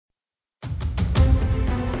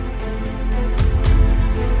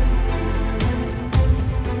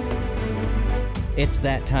It's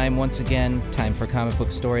that time once again, time for Comic Book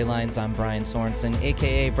Storylines. I'm Brian Sorensen,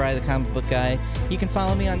 aka Bri the Comic Book Guy. You can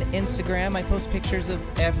follow me on Instagram. I post pictures of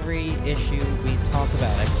every issue we talk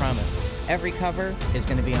about, I promise. Every cover is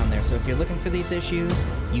going to be on there, so if you're looking for these issues,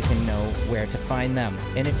 you can know where to find them.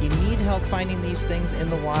 And if you need help finding these things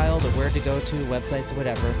in the wild or where to go to, websites or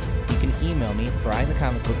whatever, you can email me,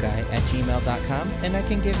 brianthecomicbookguy@gmail.com, and I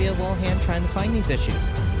can give you a little hand trying to find these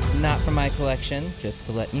issues. Not from my collection, just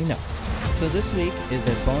to let you know. So this week is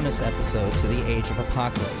a bonus episode to the Age of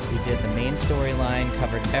Apocalypse. We did the main storyline,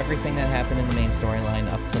 covered everything that happened in the main storyline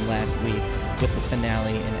up to last week with the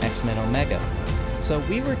finale in X-Men Omega. So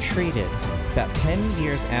we were treated about 10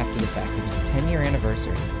 years after the fact. It was the 10-year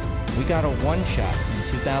anniversary. We got a one-shot in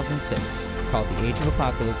 2006 called The Age of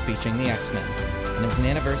Apocalypse featuring the X-Men. And it was an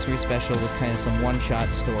anniversary special with kind of some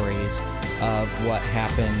one-shot stories of what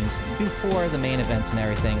happened before the main events and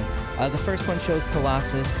everything. The first one shows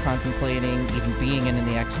Colossus contemplating even being in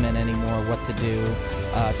the X-Men anymore, what to do,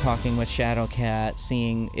 talking with Shadowcat,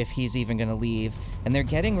 seeing if he's even going to leave. And they're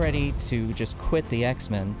getting ready to just quit the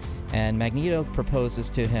X-Men. And Magneto proposes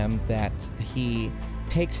to him that he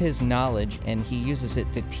takes his knowledge and he uses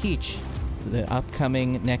it to teach the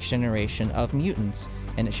upcoming next generation of mutants.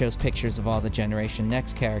 And it shows pictures of all the Generation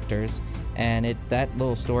Next characters. And that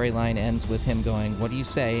little storyline ends with him going, "What do you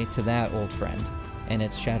say to that, old friend?" And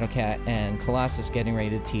it's Shadowcat and Colossus getting ready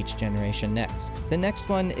to teach Generation Next. The next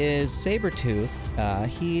one is Sabretooth.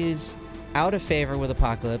 He's out of favor with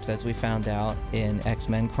Apocalypse, as we found out in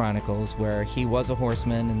X-Men Chronicles, where he was a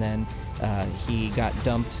horseman and then he got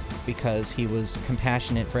dumped because he was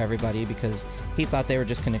compassionate for everybody because he thought they were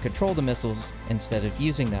just going to control the missiles instead of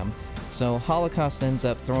using them. So Holocaust ends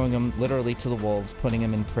up throwing him literally to the wolves, putting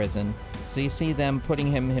him in prison. So you see them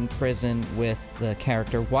putting him in prison with the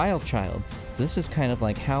character Wildchild. So this is kind of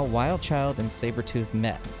like how Wildchild and Sabretooth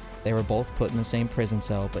met. They were both put in the same prison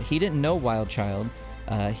cell, but he didn't know Wildchild.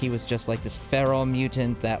 He was just like this feral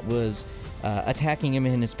mutant that was attacking him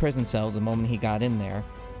in his prison cell the moment he got in there.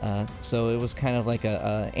 So it was kind of like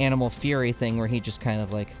a animal fury thing where he just kind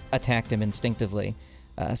of like attacked him instinctively.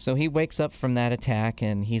 So he wakes up from that attack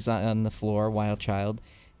and he's on the floor, Wildchild,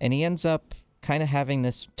 and he ends up kind of having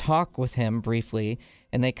this talk with him briefly,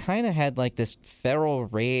 and they kind of had like this feral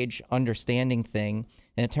rage understanding thing,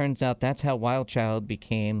 and it turns out that's how Wildchild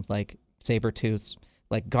became like Sabretooth's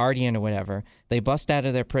like guardian or whatever. They bust out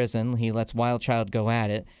of their prison, he lets Wildchild go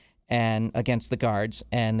at it and against the guards,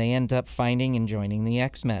 and they end up finding and joining the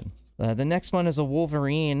X-Men. The next one is a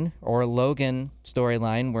Wolverine or Logan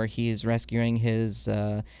storyline where he's rescuing his,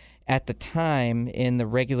 at the time in the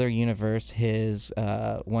regular universe, his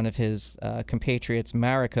one of his compatriots,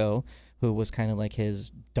 Mariko, who was kind of like his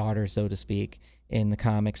daughter, so to speak, in the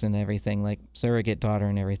comics and everything, like surrogate daughter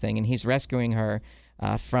and everything. And he's rescuing her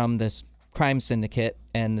from this crime syndicate,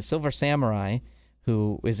 and the Silver Samurai,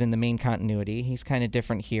 who is in the main continuity. He's kind of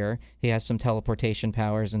different here. He has some teleportation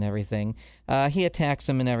powers and everything. He attacks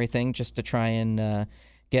him and everything just to try and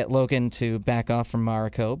get Logan to back off from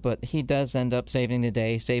Mariko, but he does end up saving the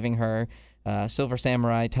day, saving her. Silver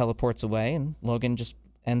Samurai teleports away, and Logan just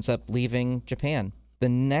ends up leaving Japan. The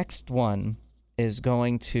next one is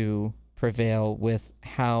going to prevail with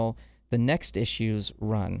how the next issues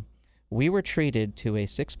run. We were treated to a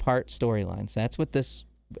 6-part storyline, so that's what this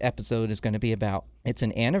episode is going to be about. It's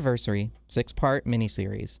an anniversary 6-part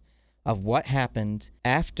miniseries of what happened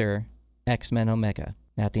after X-Men Omega.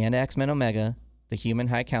 Now, at the end of X-Men Omega, the Human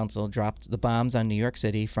High Council dropped the bombs on New York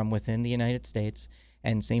City from within the United States,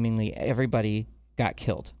 and seemingly everybody got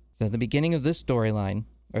killed. So the beginning of this storyline,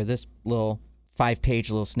 or this little 5-page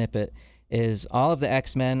little snippet, is all of the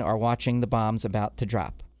X-Men are watching the bombs about to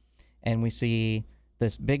drop. And we see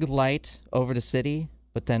this big light over the city,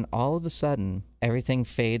 but then all of a sudden, everything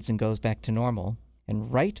fades and goes back to normal.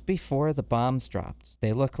 And right before the bombs dropped,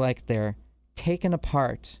 they look like they're taken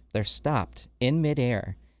apart. They're stopped in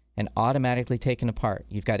midair and automatically taken apart.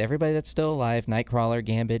 You've got everybody that's still alive, Nightcrawler,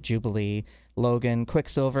 Gambit, Jubilee, Logan,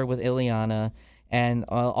 Quicksilver with Illyana, and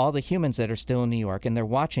all the humans that are still in New York. And they're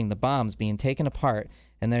watching the bombs being taken apart.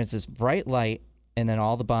 And there's this bright light, and then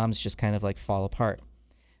all the bombs just kind of like fall apart.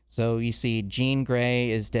 So you see Jean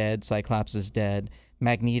Grey is dead, Cyclops is dead,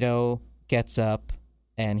 Magneto gets up,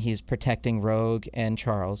 and he's protecting Rogue and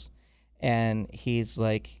Charles. And he's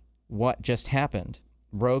like, what just happened?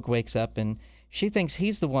 Rogue wakes up, and she thinks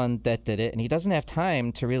he's the one that did it, and he doesn't have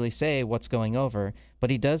time to really say what's going over. But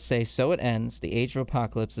he does say, so it ends, the Age of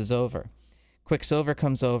Apocalypse is over. Quicksilver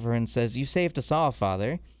comes over and says, you saved us all,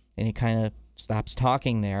 Father. And he kind of stops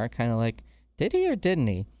talking there, kind of like, did he or didn't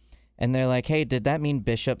he? And they're like, hey, did that mean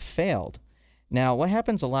Bishop failed? Now, what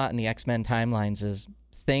happens a lot in the X-Men timelines is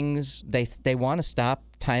things, they want to stop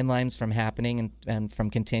timelines from happening and from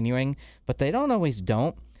continuing, but they don't always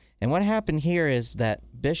don't. And what happened here is that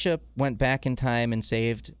Bishop went back in time and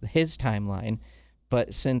saved his timeline,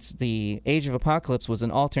 but since the Age of Apocalypse was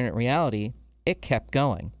an alternate reality, it kept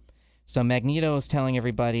going. So Magneto is telling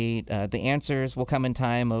everybody the answers will come in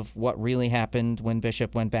time of what really happened when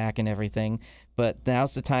Bishop went back and everything, but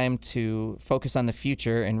now's the time to focus on the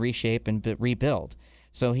future and reshape and rebuild.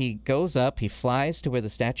 So he goes up, he flies to where the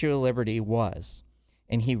Statue of Liberty was,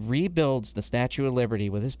 and he rebuilds the Statue of Liberty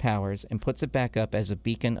with his powers and puts it back up as a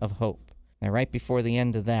beacon of hope. Now, right before the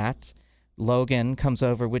end of that, Logan comes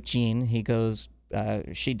over with Jean. He goes,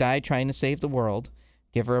 she died trying to save the world,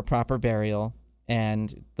 give her a proper burial,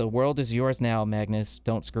 and the world is yours now, Magnus.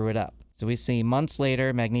 Don't screw it up. So we see months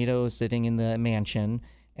later, Magneto is sitting in the mansion,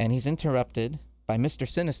 and he's interrupted by Mr.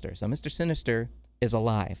 Sinister. So Mr. Sinister is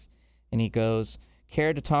alive, and he goes,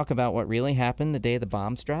 care to talk about what really happened the day the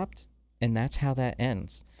bombs dropped? And that's how that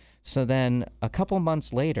ends. So then a couple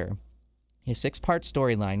months later, a 6-part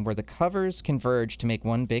storyline where the covers converged to make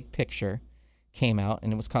one big picture came out,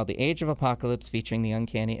 and it was called The Age of Apocalypse, featuring the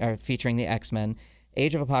X-Men,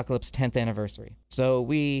 Age of Apocalypse 10th anniversary. So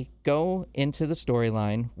we go into the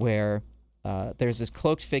storyline where there's this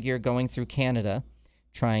cloaked figure going through Canada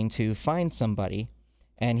trying to find somebody,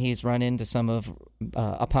 and he's run into some of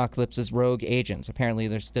Apocalypse's rogue agents. Apparently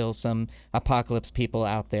there's still some Apocalypse people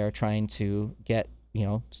out there trying to get,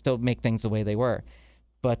 still make things the way they were.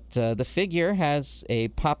 But the figure has a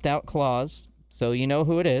popped-out claws, so you know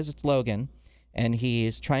who it is. It's Logan, and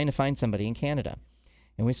he's trying to find somebody in Canada.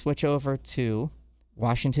 And we switch over to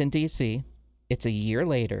Washington, D.C. It's a year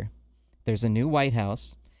later. There's a new White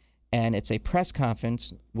House, and it's a press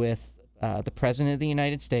conference with the President of the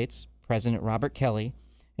United States, President Robert Kelly,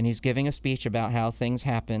 and he's giving a speech about how things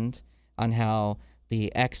happened, on how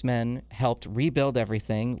the X-Men helped rebuild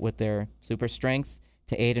everything with their super strength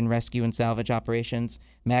to aid in rescue and salvage operations,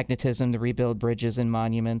 magnetism to rebuild bridges and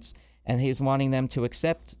monuments, and he's wanting them to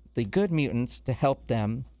accept the good mutants to help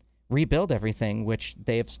them rebuild everything, which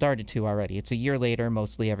they have started to already. It's a year later,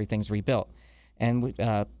 mostly everything's rebuilt. And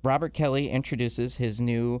Robert Kelly introduces his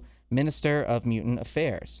new Minister of Mutant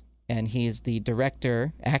Affairs, and he's the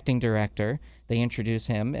acting director. They introduce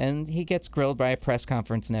him, and he gets grilled by a press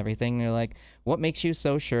conference and everything. They're like, what makes you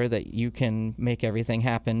so sure that you can make everything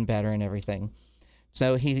happen better and everything?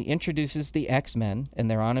 So he introduces the X-Men, and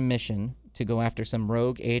they're on a mission to go after some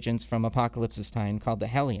rogue agents from Apocalypse's time called the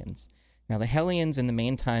Hellions. Now, the Hellions in the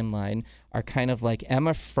main timeline are kind of like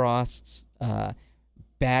Emma Frost's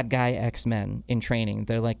bad guy X-Men in training.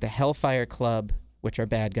 They're like the Hellfire Club, which are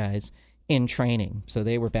bad guys, in training. So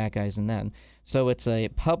they were bad guys in then. So it's a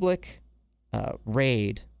public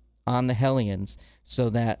raid on the Hellions so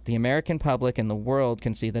that the American public and the world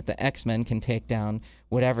can see that the X-Men can take down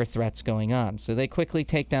whatever threat's going on. So they quickly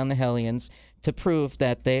take down the Hellions to prove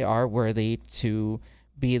that they are worthy to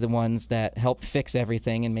be the ones that help fix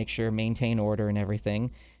everything and make sure maintain order and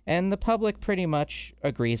everything. And the public pretty much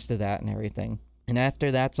agrees to that and everything. And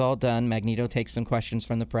after that's all done, Magneto takes some questions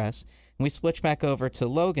from the press. And we switch back over to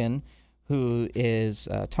Logan, who is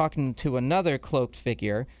talking to another cloaked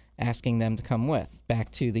figure, asking them to come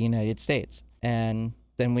back to the United States. And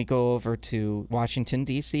then we go over to Washington,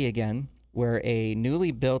 D.C. again, where a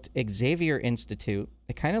newly built Xavier Institute,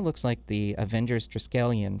 it kind of looks like the Avengers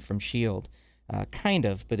Triskelion from S.H.I.E.L.D., kind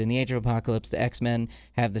of, but in the Age of Apocalypse, the X-Men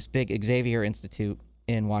have this big Xavier Institute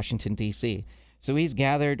in Washington, D.C. So he's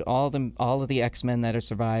gathered all of the X-Men that have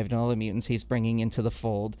survived and all the mutants he's bringing into the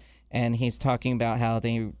fold, and he's talking about how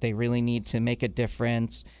they really need to make a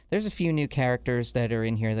difference. There's a few new characters that are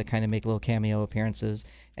in here that kind of make little cameo appearances,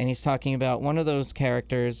 and he's talking about one of those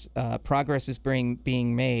characters, progress is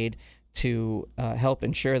being made to help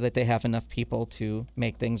ensure that they have enough people to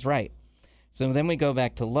make things right. So then we go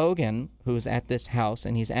back to Logan, who's at this house,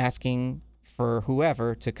 and he's asking for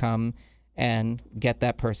whoever to come and get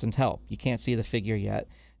that person's help. You can't see the figure yet,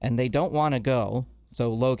 and they don't want to go. So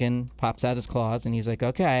Logan pops out his claws, and he's like,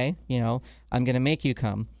 okay, I'm going to make you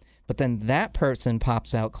come. But then that person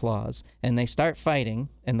pops out claws, and they start fighting,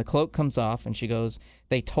 and the cloak comes off, and she goes,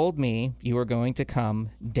 they told me you were going to come,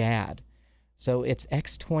 Dad. So it's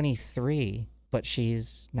X-23, but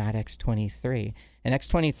she's not X-23. And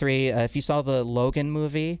X-23, if you saw the Logan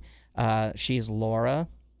movie, she's Laura.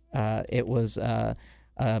 It was a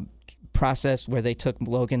process where they took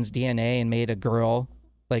Logan's DNA and made a girl,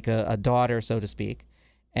 like a daughter, so to speak.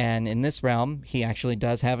 And in this realm, he actually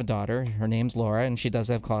does have a daughter. Her name's Laura, and she does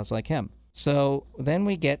have claws like him. So then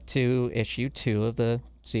we get to issue 2 of the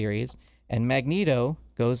series, and Magneto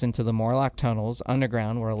goes into the Morlock tunnels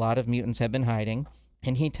underground where a lot of mutants have been hiding,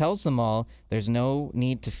 And he tells them all there's no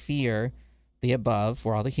need to fear the above,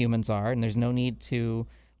 where all the humans are, and there's no need to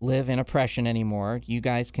live in oppression anymore. You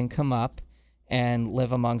guys can come up and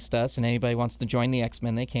live amongst us, and anybody wants to join the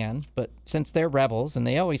X-Men, they can. But since they're rebels, and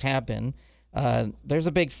they always have been, there's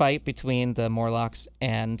a big fight between the Morlocks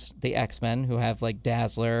and the X-Men, who have like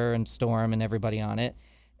Dazzler and Storm and everybody on it.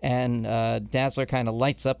 And Dazzler kind of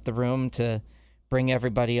lights up the room to bring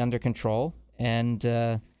everybody under control. And,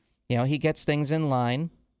 he gets things in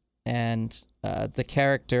line. And the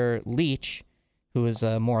character Leech, who is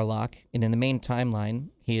a Morlock, and in the main timeline,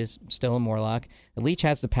 he is still a Morlock. Leech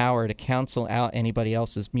has the power to cancel out anybody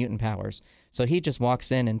else's mutant powers. So he just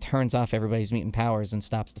walks in and turns off everybody's mutant powers and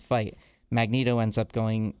stops the fight. Magneto ends up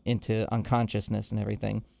going into unconsciousness and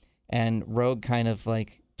everything. And Rogue kind of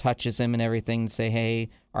like touches him and everything to say, hey,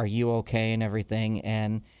 are you okay and everything.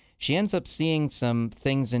 And she ends up seeing some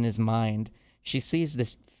things in his mind. She sees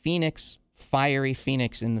this fiery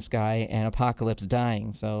phoenix in the sky, and Apocalypse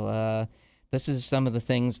dying. So this is some of the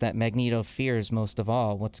things that Magneto fears most of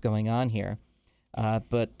all, what's going on here.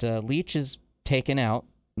 But Leech is taken out,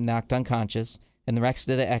 knocked unconscious, and the rest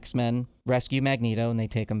of the X-Men rescue Magneto, and they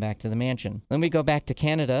take him back to the mansion. Then we go back to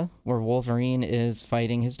Canada, where Wolverine is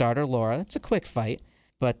fighting his daughter Laura. It's a quick fight,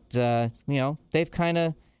 but, they've kind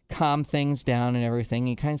of calmed things down and everything.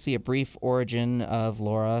 You kind of see a brief origin of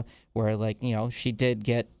Laura, where, she did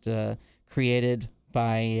get created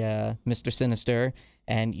by Mr. Sinister,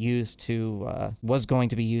 and was going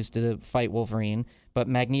to be used to fight Wolverine. But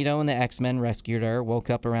Magneto and the X-Men rescued her, woke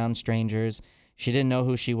up around strangers. She didn't know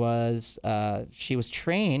who she was. She was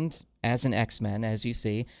trained as an X-Men, as you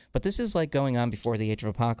see. But this is going on before the Age of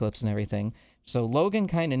Apocalypse and everything. So Logan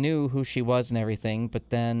kind of knew who she was and everything. But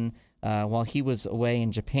then while he was away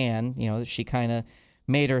in Japan, she kind of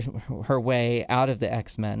made her way out of the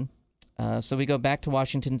X-Men. So we go back to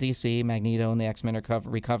Washington, D.C. Magneto and the X-Men are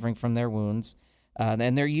recovering from their wounds.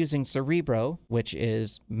 And they're using Cerebro, which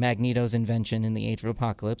is Magneto's invention in the Age of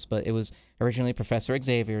Apocalypse, but it was originally Professor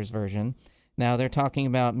Xavier's version. Now they're talking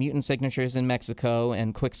about mutant signatures in Mexico,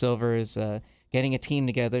 and Quicksilver is getting a team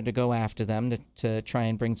together to go after them to try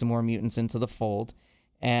and bring some more mutants into the fold.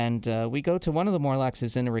 And we go to one of the Morlocks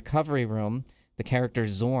who's in a recovery room, the character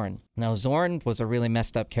Zorn. Now, Zorn was a really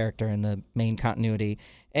messed up character in the main continuity,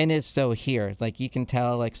 and is so here. You can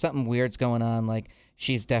tell, something weird's going on,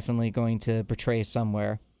 she's definitely going to betray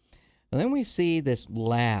somewhere. And then we see this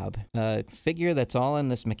lab, a figure that's all in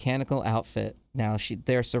this mechanical outfit. Now,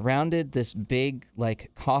 they're surrounded this big,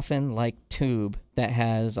 coffin-like tube that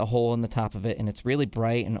has a hole in the top of it, and it's really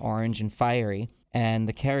bright and orange and fiery. And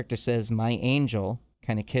the character says, "My angel,"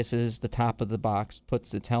 kind of kisses the top of the box,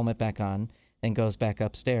 puts its helmet back on, then goes back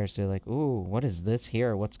upstairs. So they're like, ooh, what is this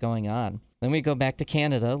here? What's going on? Then we go back to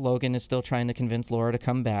Canada. Logan is still trying to convince Laura to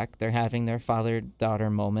come back. They're having their father-daughter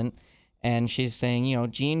moment. And she's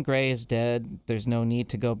saying, Jean Grey is dead. There's no need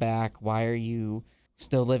to go back. Why are you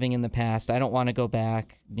still living in the past? I don't want to go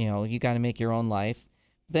back. You got to make your own life.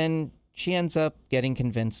 Then she ends up getting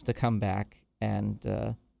convinced to come back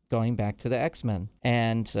and going back to the X-Men.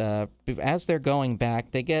 And as they're going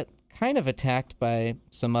back, they get kind of attacked by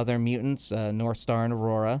some other mutants, Northstar and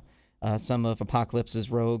Aurora, some of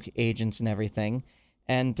Apocalypse's rogue agents and everything.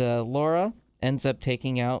 And Laura ends up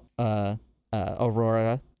taking out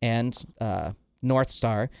Aurora and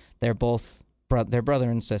Northstar. They're both their brother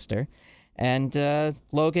and sister. And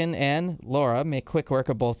Logan and Laura make quick work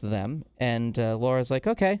of both of them. And Laura's like,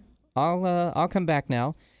 okay, I'll come back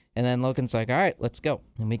now. And then Logan's like, all right, let's go.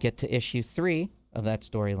 And we get to issue 3 of that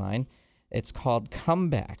storyline. It's called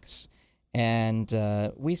Comebacks. And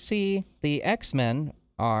we see the X-Men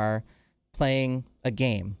are playing a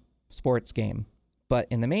game, sports game. But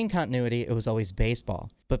in the main continuity, it was always baseball.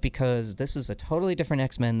 But because this is a totally different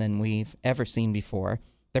X-Men than we've ever seen before,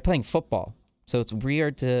 they're playing football. So it's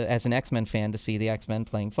weird to, as an X-Men fan, to see the X-Men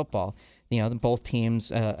playing football. Both teams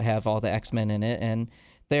have all the X-Men in it, and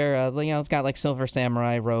they're, it's got Silver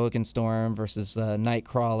Samurai, Rogue, and Storm versus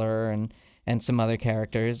Nightcrawler and some other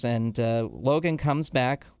characters. And Logan comes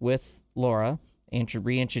back with Laura and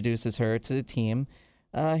reintroduces her to the team.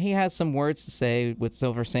 He has some words to say with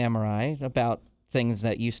Silver Samurai about things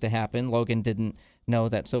that used to happen. Logan didn't know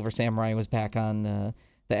that Silver Samurai was back on the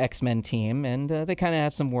X-Men team, and they kind of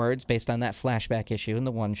have some words based on that flashback issue in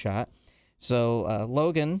the one-shot. So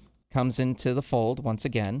Logan comes into the fold once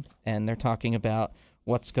again, and they're talking about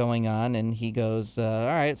what's going on, and he goes, all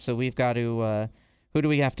right, so we've got to, who do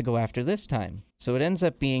we have to go after this time? So it ends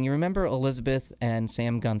up being, you remember Elizabeth and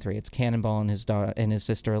Sam Guthrie. It's Cannonball and his daughter and his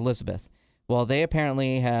sister Elizabeth. Well, they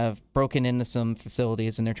apparently have broken into some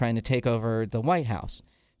facilities, and they're trying to take over the White House.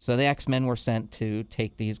 So the X-Men were sent to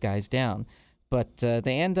take these guys down. But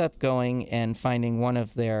they end up going and finding one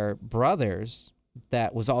of their brothers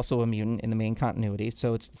that was also a mutant in the main continuity.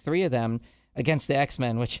 So it's the three of them against the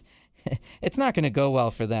X-Men, which it's not going to go well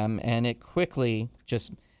for them. And it quickly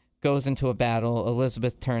just goes into a battle.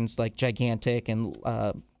 Elizabeth turns like gigantic, and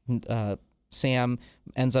Sam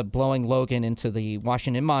ends up blowing Logan into the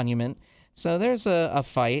Washington Monument. So there's a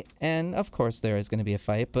fight, and of course there is going to be a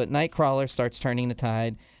fight, but Nightcrawler starts turning the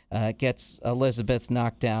tide, gets Elizabeth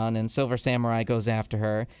knocked down, and Silver Samurai goes after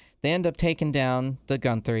her. They end up taking down the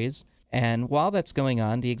Gunthries, and while that's going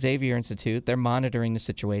on, the Xavier Institute, they're monitoring the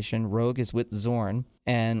situation. Rogue is with Zorn,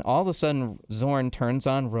 and all of a sudden Zorn turns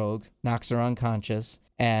on Rogue, knocks her unconscious,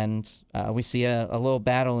 and we see a little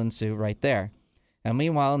battle ensue right there. And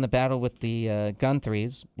meanwhile, in the battle with the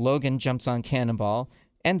Gunthries, Logan jumps on Cannonball,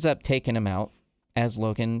 ends up taking him out, as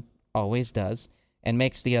Logan always does, and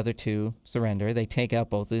makes the other two surrender. They take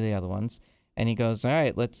out both of the other ones, and he goes, all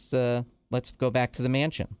right, let's go back to the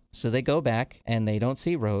mansion. So they go back, and they don't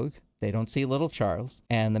see Rogue. They don't see little Charles,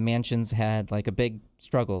 and the mansion's had like a big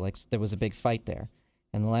struggle, like there was a big fight there.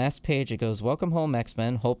 And the last page, it goes, welcome home,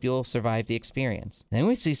 X-Men. Hope you'll survive the experience. Then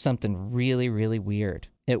we see something really, really weird.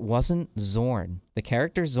 It wasn't Zorn. The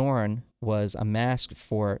character Zorn was a mask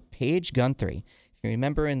for Paige Guthrie. If you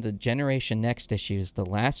remember in the Generation Next issues, the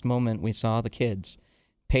last moment we saw the kids,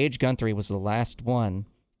 Paige Guthrie was the last one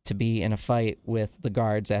to be in a fight with the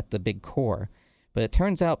guards at the big core. But it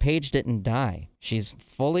turns out Paige didn't die. She's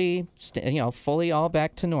fully all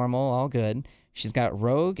back to normal, all good. She's got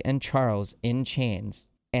Rogue and Charles in chains.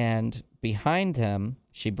 And behind them,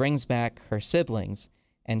 she brings back her siblings,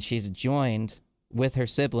 and she's joined with her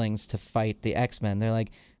siblings to fight the X-Men. They're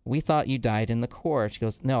like, we thought you died in the core. She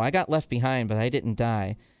goes, no, I got left behind, but I didn't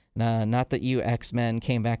die. Not that you X-Men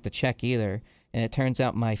came back to check either. And it turns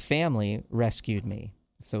out my family rescued me.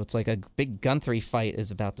 So it's like a big Guthrie fight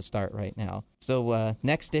is about to start right now. So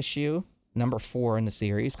next issue, number 4 in the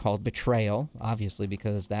series, called Betrayal, obviously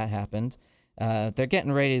because that happened. They're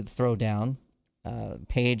getting ready to throw down.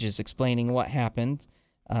 Paige is explaining what happened,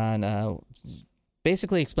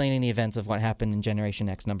 basically explaining the events of what happened in Generation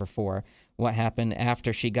X number 4, what happened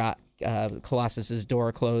after she got Colossus's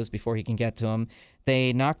door closed before he can get to him.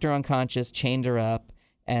 They knocked her unconscious, chained her up,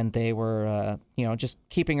 and they were just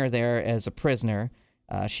keeping her there as a prisoner.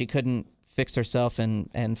 She couldn't fix herself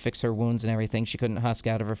and fix her wounds and everything. She couldn't husk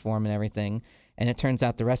out of her form and everything. And it turns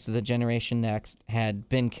out the rest of the Generation Next had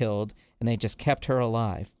been killed, and they just kept her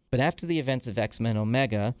alive. But after the events of X-Men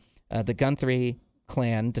Omega, the Guthrie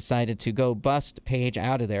clan decided to go bust Paige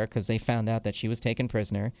out of there because they found out that she was taken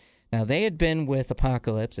prisoner. Now, they had been with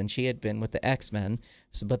Apocalypse, and she had been with the X-Men,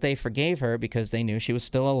 but they forgave her because they knew she was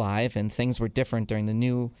still alive, and things were different during the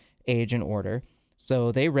New Age and Order.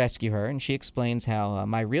 So they rescue her, and she explains how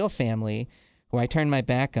my real family, who I turned my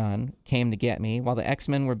back on, came to get me, while the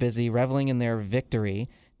X-Men were busy reveling in their victory,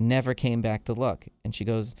 never came back to look. And she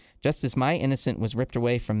goes, just as my innocence was ripped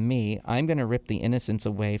away from me, I'm going to rip the innocence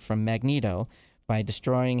away from Magneto by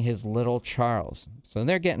destroying his little Charles. So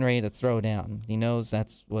they're getting ready to throw down. He knows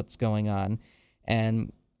that's what's going on.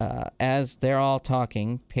 And as they're all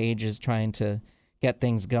talking, Paige is trying to get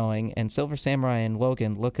things going, and Silver Samurai and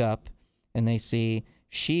Logan look up, and they see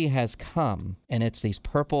she has come, and it's these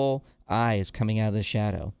purple eyes coming out of the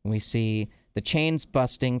shadow. And we see the chains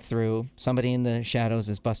busting through. Somebody in the shadows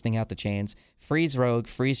is busting out the chains. Freeze Rogue,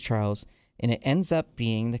 freeze Charles, and it ends up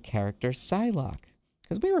being the character Psylocke.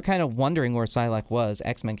 Because we were kind of wondering where Psylocke was,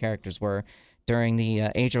 X-Men characters were, during the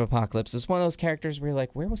Age of Apocalypse. It's one of those characters where you're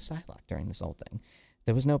like, where was Psylocke during this whole thing?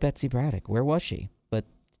 There was no Betsy Braddock. Where was she? But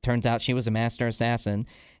turns out she was a master assassin,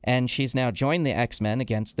 and she's now joined the X-Men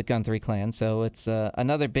against the Guthrie clan, so it's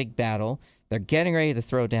another big battle. They're getting ready to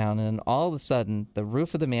throw down, and then all of a sudden, the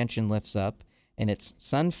roof of the mansion lifts up, and it's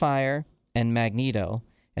Sunfire and Magneto,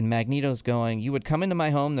 and Magneto's going, you would come into my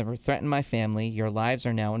home to threaten my family, your lives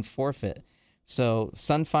are now in forfeit. So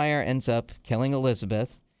Sunfire ends up killing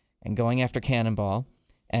Elizabeth and going after Cannonball,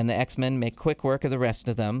 and the X-Men make quick work of the rest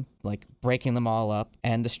of them, like breaking them all up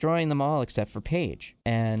and destroying them all except for Paige.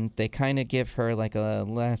 And they kind of give her like a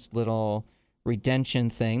last little redemption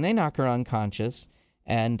thing. They knock her unconscious,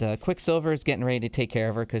 and Quicksilver is getting ready to take care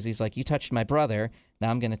of her because he's like, you touched my brother,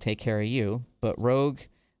 now I'm going to take care of you. But Rogue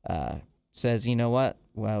says, you know what?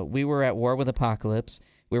 Well, we were at war with Apocalypse.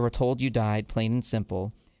 We were told you died, plain and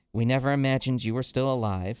simple. We never imagined you were still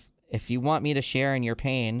alive. If you want me to share in your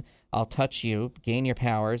pain, I'll touch you, gain your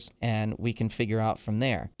powers, and we can figure out from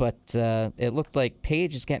there. But it looked like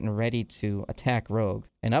Paige is getting ready to attack Rogue.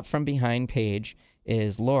 And up from behind Paige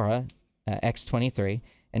is Laura, X-23,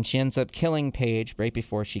 and she ends up killing Paige right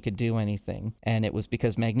before she could do anything. And it was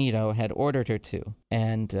because Magneto had ordered her to.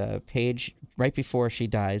 And Paige right before she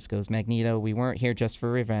dies, goes, Magneto, we weren't here just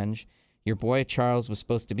for revenge. Your boy Charles was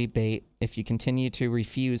supposed to be bait. If you continue to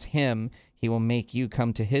refuse him, he will make you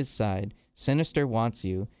come to his side. Sinister wants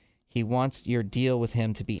you. He wants your deal with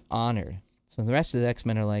him to be honored. So the rest of the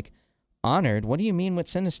X-Men are like, honored? What do you mean with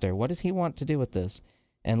Sinister? What does he want to do with this?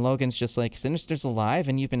 And Logan's just like, Sinister's alive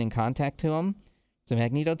and you've been in contact to him? So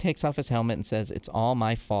Magneto takes off his helmet and says, it's all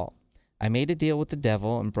my fault. I made a deal with the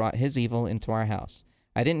devil and brought his evil into our house.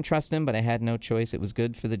 I didn't trust him, but I had no choice. It was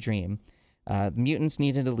good for the dream. Mutants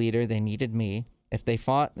needed a leader. They needed me. If they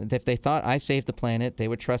thought I saved the planet, they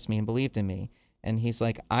would trust me and believed in me. And he's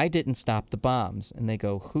like, I didn't stop the bombs. And they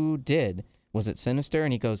go, who did? Was it Sinister?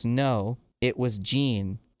 And he goes, no, it was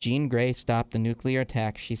Jean. Jean Grey stopped the nuclear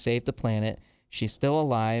attack. She saved the planet. She's still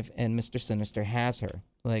alive, and Mr. Sinister has her.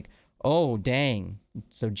 Like, oh, dang.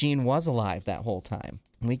 So Jean was alive that whole time.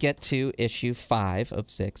 We get to issue 5 of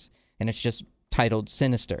 6, and it's just titled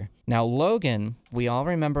Sinister. Now, Logan, we all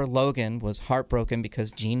remember Logan was heartbroken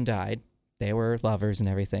because Jean died. They were lovers and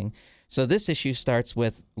everything. So this issue starts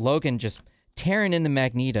with Logan just tearing into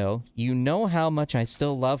Magneto. You know how much I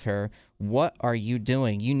still love her. What are you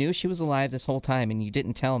doing? You knew she was alive this whole time, and you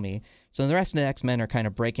didn't tell me. So the rest of the X-Men are kind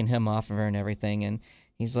of breaking him off of her and everything, and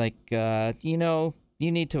he's like,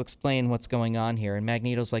 you need to explain what's going on here. And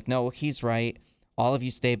Magneto's like, no, he's right. All of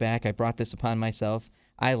you stay back. I brought this upon myself.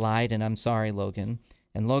 I lied, and I'm sorry, Logan.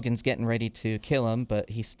 And Logan's getting ready to kill him, but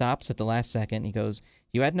he stops at the last second. He goes,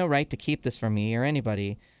 you had no right to keep this from me or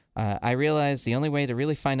anybody. I realized the only way to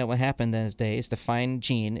really find out what happened this day is to find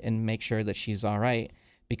Jean and make sure that she's all right.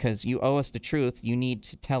 Because you owe us the truth, you need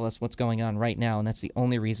to tell us what's going on right now, and that's the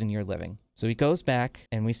only reason you're living. So he goes back,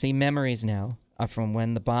 and we see memories now from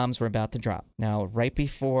when the bombs were about to drop. Now, right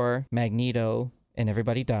before Magneto and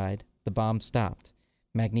everybody died, the bomb stopped.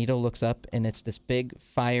 Magneto looks up, and it's this big,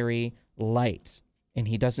 fiery light. And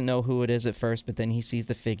he doesn't know who it is at first, but then he sees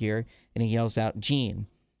the figure, and he yells out, Jean.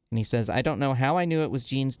 And he says, I don't know how I knew it was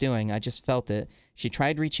Jean's doing. I just felt it. She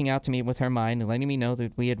tried reaching out to me with her mind and letting me know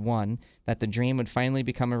that we had won, that the dream would finally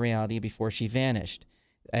become a reality before she vanished.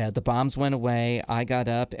 The bombs went away. I got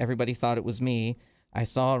up. Everybody thought it was me. I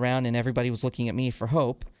saw around and everybody was looking at me for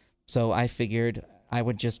hope. So I figured I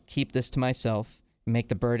would just keep this to myself and make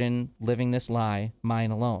the burden living this lie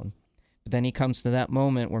mine alone. But then he comes to that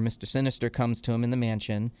moment where Mr. Sinister comes to him in the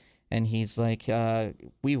mansion. And he's like,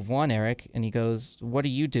 we've won, Eric. And he goes, what are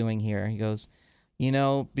you doing here? He goes,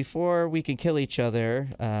 before we could kill each other,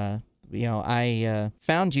 I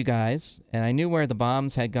found you guys, and I knew where the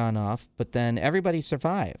bombs had gone off, but then everybody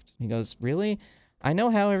survived. He goes, really? I know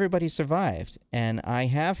how everybody survived, and I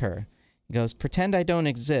have her. He goes, pretend I don't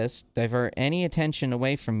exist, divert any attention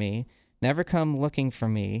away from me, never come looking for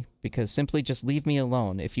me, because simply just leave me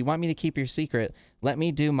alone. If you want me to keep your secret, let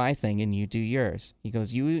me do my thing and you do yours. He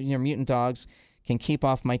goes, you and your mutant dogs can keep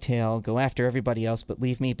off my tail, go after everybody else, but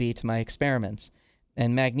leave me be to my experiments.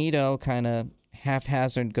 And Magneto kind of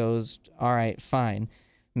haphazard goes, all right, fine.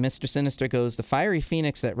 Mr. Sinister goes, the fiery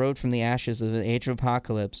phoenix that rode from the ashes of the Age of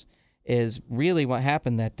Apocalypse is really what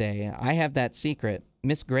happened that day. I have that secret.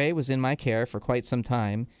 Miss Grey was in my care for quite some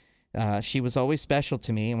time. She was always special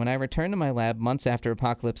to me, and when I returned to my lab months after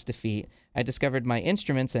Apocalypse defeat, I discovered my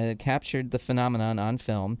instruments that had captured the phenomenon on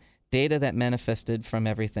film, data that manifested from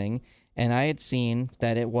everything, and I had seen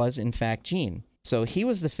that it was, in fact, Jean. So he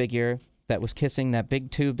was the figure that was kissing that big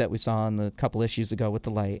tube that we saw in the couple issues ago with the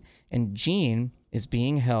light, and Jean is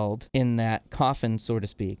being held in that coffin, so to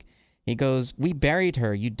speak. He goes, we buried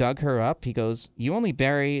her. You dug her up. He goes, you only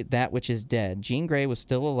bury that which is dead. Jean Grey was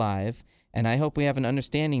still alive. And I hope we have an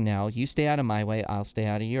understanding now. You stay out of my way, I'll stay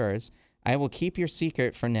out of yours. I will keep your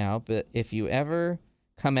secret for now, but if you ever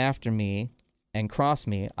come after me and cross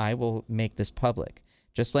me, I will make this public.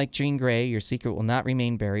 Just like Jean Grey, your secret will not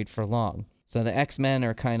remain buried for long. So the X-Men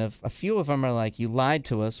are kind of, a few of them are like, you lied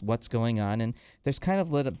to us, what's going on? And there's kind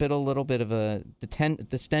of a little bit of a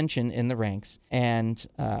distension in the ranks. And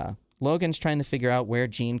Logan's trying to figure out where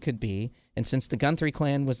Jean could be. And since the Guthrie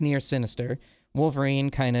clan was near Sinister, Wolverine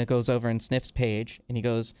kind of goes over and sniffs Page, and he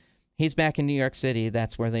goes, he's back in New York City,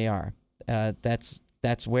 that's where they are. That's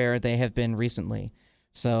where they have been recently.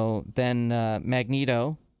 So then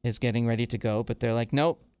Magneto is getting ready to go, but they're like,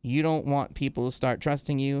 nope, you don't want people to start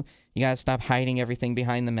trusting you. You got to stop hiding everything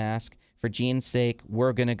behind the mask. For Jean's sake,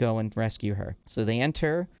 we're going to go and rescue her. So they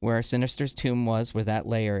enter where Sinister's tomb was, where that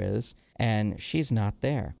layer is, and she's not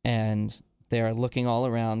there. And they're looking all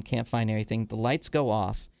around, can't find anything. The lights go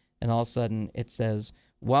off. And all of a sudden, it says,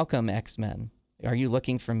 welcome, X-Men. Are you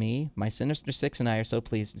looking for me? My Sinister Six and I are so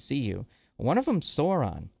pleased to see you. One of them's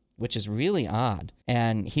Sauron, which is really odd.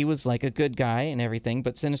 And he was like a good guy and everything,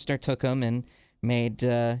 but Sinister took him and made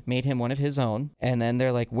him one of his own. And then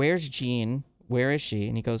they're like, where's Jean? Where is she?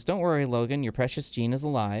 And he goes, don't worry, Logan, your precious Jean is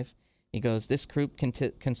alive. He goes, this group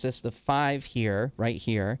consists of 5 here, right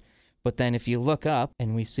here. But then if you look up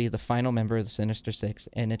and we see the final member of the Sinister Six,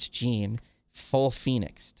 and it's Jean, full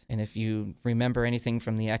phoenixed. And if you remember anything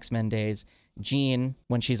from the X-Men days, Jean,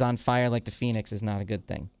 when she's on fire like the Phoenix, is not a good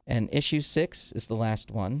thing. And issue 6 is the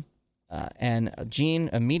last one. And Jean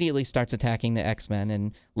immediately starts attacking the X-Men,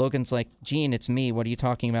 and Logan's like, Jean, it's me. What are you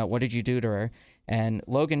talking about? What did you do to her? And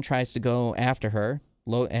Logan tries to go after her,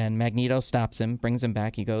 and Magneto stops him, brings him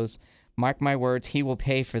back. He goes, mark my words, he will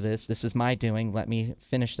pay for this. This is my doing. Let me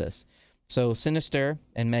finish this. So Sinister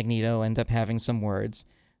and Magneto end up having some words.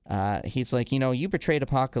 He's like, you betrayed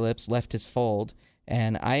Apocalypse, left his fold,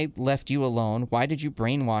 and I left you alone. Why did you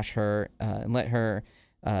brainwash her and let her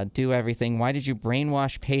do everything? Why did you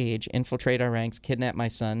brainwash Paige, infiltrate our ranks, kidnap my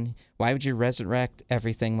son? Why would you resurrect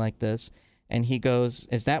everything like this? And he goes,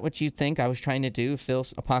 is that what you think I was trying to do, fill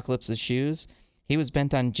Apocalypse's shoes? He was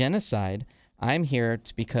bent on genocide. I'm here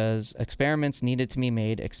because experiments needed to be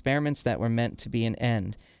made, experiments that were meant to be an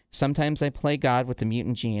end. Sometimes I play God with the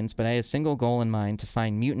mutant genes, but I had a single goal in mind, to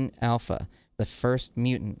find mutant Alpha, the first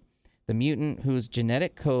mutant, the mutant whose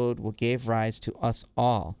genetic code will give rise to us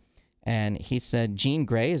all. And he said, Jean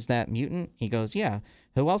Grey, is that mutant? He goes, yeah.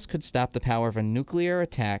 Who else could stop the power of a nuclear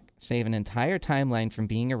attack, save an entire timeline from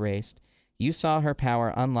being erased? You saw her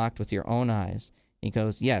power unlocked with your own eyes. He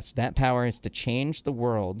goes, yes, that power is to change the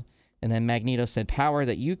world. And then Magneto said, power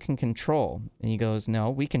that you can control. And he goes, no,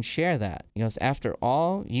 we can share that. He goes, after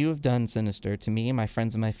all you have done, Sinister, to me, my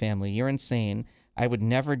friends, and my family, you're insane. I would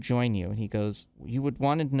never join you. And he goes, you would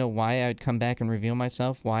want to know why I'd come back and reveal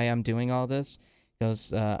myself, why I'm doing all this? He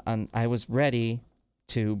goes, I was ready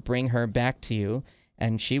to bring her back to you,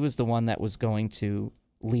 and she was the one that was going to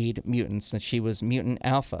lead mutants, and she was Mutant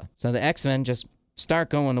Alpha. So the X-Men just start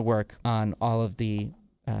going to work on all of the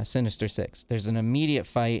Sinister Six. There's an immediate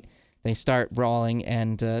fight. They start brawling,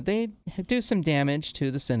 and they do some damage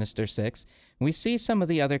to the Sinister Six. We see some of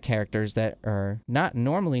the other characters that are not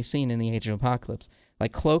normally seen in the Age of Apocalypse,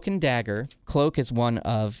 like Cloak and Dagger. Cloak is one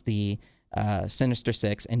of the Sinister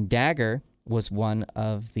Six, and Dagger was one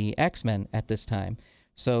of the X-Men at this time.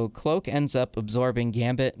 So Cloak ends up absorbing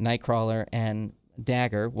Gambit, Nightcrawler, and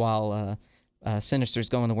Dagger, while Sinister's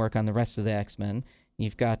going to work on the rest of the X-Men.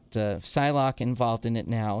 You've got Psylocke involved in it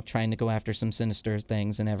now, trying to go after some Sinister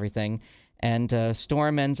things and everything. And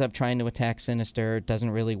Storm ends up trying to attack Sinister. Doesn't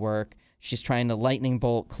really work. She's trying to lightning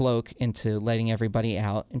bolt Cloak into letting everybody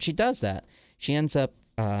out. And she does that. She ends up,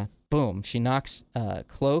 boom, she knocks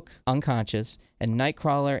Cloak unconscious, and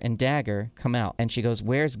Nightcrawler and Dagger come out. And she goes,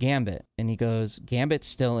 where's Gambit? And he goes, Gambit's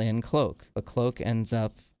still in Cloak. But Cloak ends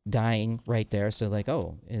up dying right there. So like,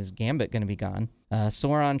 oh, is Gambit going to be gone?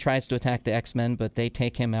 Sauron tries to attack the X-Men, but they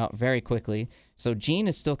take him out very quickly. So Jean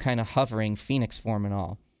is still kind of hovering, Phoenix form and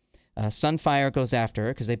all. Sunfire goes after her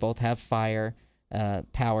because they both have fire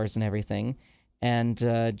powers and everything. And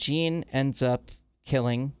Jean ends up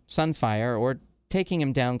killing Sunfire, or taking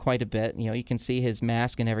him down quite a bit. You can see his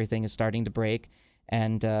mask and everything is starting to break.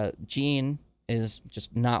 And Jean is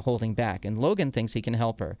just not holding back. And Logan thinks he can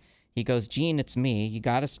help her. He goes, Jean, it's me. You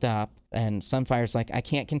got to stop. And Sunfire's like, I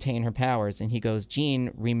can't contain her powers. And he goes,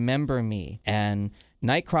 Jean, remember me. And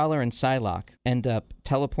Nightcrawler and Psylocke end up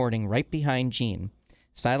teleporting right behind Jean.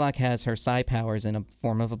 Psylocke has her psi powers in a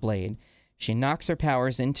form of a blade. She knocks her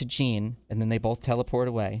powers into Jean, and then they both teleport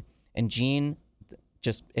away. And Jean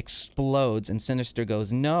just explodes, and Sinister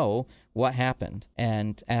goes, no, what happened?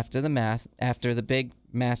 And after the big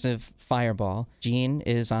massive fireball, Jean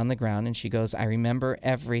is on the ground, and she goes, I remember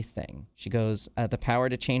everything. She goes, the power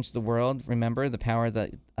to change the world, remember the power that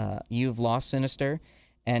you've lost, Sinister.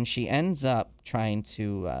 And she ends up trying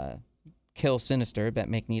to kill Sinister, but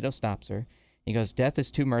Magneto stops her. He goes, death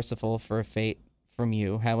is too merciful for a fate from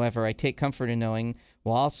you. However, I take comfort in knowing,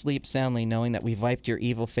 we'll all sleep soundly knowing that we've wiped your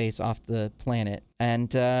evil face off the planet. And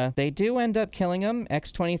they do end up killing him.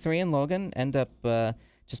 X-23 and Logan end up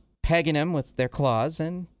just pegging him with their claws,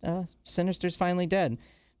 and Sinister's finally dead.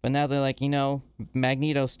 But now they're like,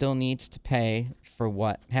 Magneto still needs to pay for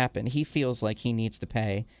what happened. He feels like he needs to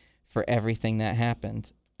pay for everything that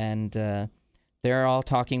happened. And they're all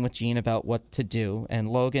talking with Jean about what to do. And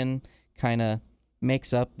Logan kind of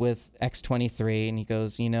makes up with X-23, and he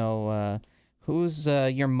goes, who's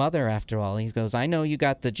your mother after all? He goes, I know you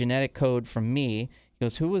got the genetic code from me. He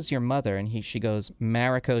goes, who was your mother? And she goes,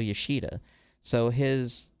 Mariko Yashida. So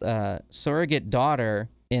his surrogate daughter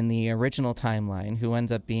in the original timeline, who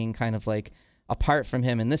ends up being kind of like apart from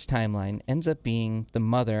him in this timeline, ends up being the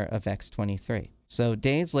mother of X-23. So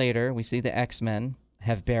days later, we see the X-Men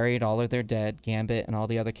have buried all of their dead, Gambit and all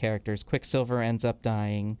the other characters. Quicksilver ends up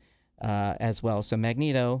dying as well. So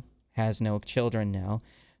Magneto has no children now.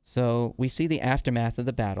 So we see the aftermath of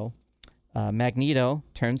the battle. Magneto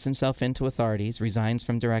turns himself into authorities, resigns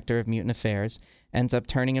from Director of Mutant Affairs, ends up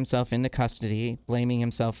turning himself into custody, blaming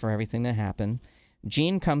himself for everything that happened.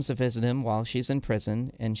 Jean comes to visit him while she's in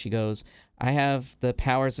prison, and she goes, I have the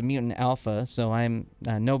powers of Mutant Alpha, so I'm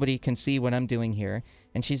nobody can see what I'm doing here.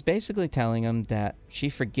 And she's basically telling him that she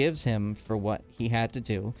forgives him for what he had to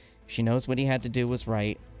do. She knows what he had to do was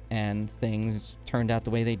right, and things turned out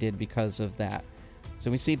the way they did because of that.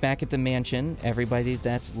 So we see back at the mansion, everybody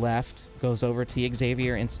that's left goes over to the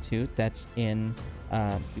Xavier Institute that's in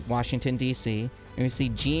Washington, D.C., and we see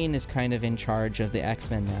Jean is kind of in charge of the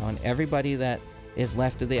X-Men now, and everybody that is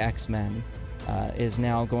left of the X-Men is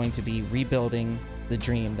now going to be rebuilding the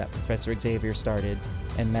dream that Professor Xavier started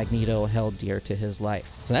and Magneto held dear to his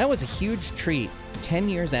life. So that was a huge treat. 10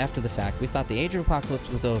 years after the fact, we thought the Age of Apocalypse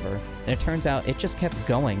was over, and it turns out it just kept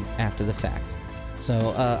going after the fact. So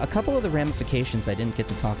a couple of the ramifications I didn't get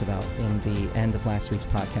to talk about in the end of last week's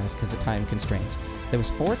podcast because of time constraints. There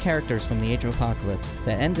was 4 characters from the Age of Apocalypse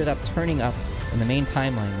that ended up turning up in the main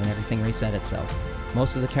timeline when everything reset itself.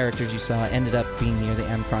 Most of the characters you saw ended up being near the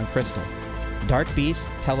M'Kraan Crystal. Dark Beast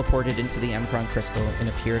teleported into the M'Kraan Crystal and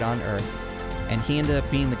appeared on Earth, and he ended up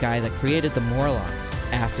being the guy that created the Morlocks.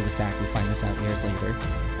 After the fact, we find this out years later.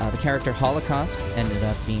 The character Holocaust ended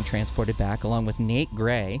up being transported back, along with Nate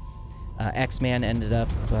Gray. X-Man ended up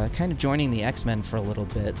kind of joining the X-Men for a little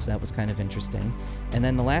bit, so that was kind of interesting. And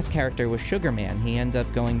then the last character was Sugar Man. He ended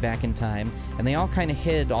up going back in time, and they all kind of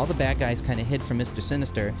hid, all the bad guys kind of hid from Mr.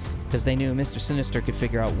 Sinister, because they knew Mr. Sinister could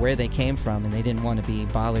figure out where they came from, and they didn't want to be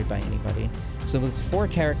bothered by anybody. So those 4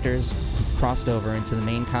 characters crossed over into the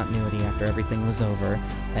main continuity after everything was over,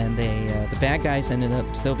 and the bad guys ended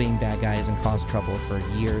up still being bad guys and caused trouble for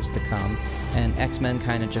years to come. And X-Men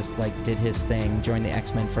kind of just did his thing, joined the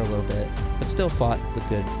X-Men for a little bit, but still fought the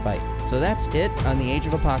good fight. So that's it on the Age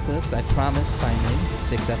of Apocalypse. I promised finally,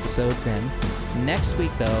 6 episodes in. Next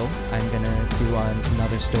week, though, I'm going to do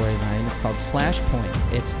another storyline. It's called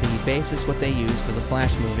Flashpoint. It's the basis what they use for the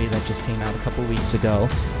Flash movie that just came out a couple weeks ago.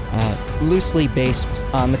 Loosely based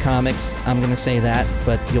on the comics, I'm going to say that,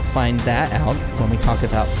 but you'll find that out when we talk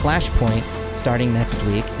about Flashpoint starting next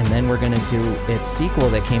week, and then we're going to do its sequel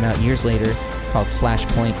that came out years later called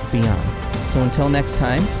Flashpoint Beyond. So until next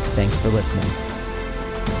time, thanks for listening.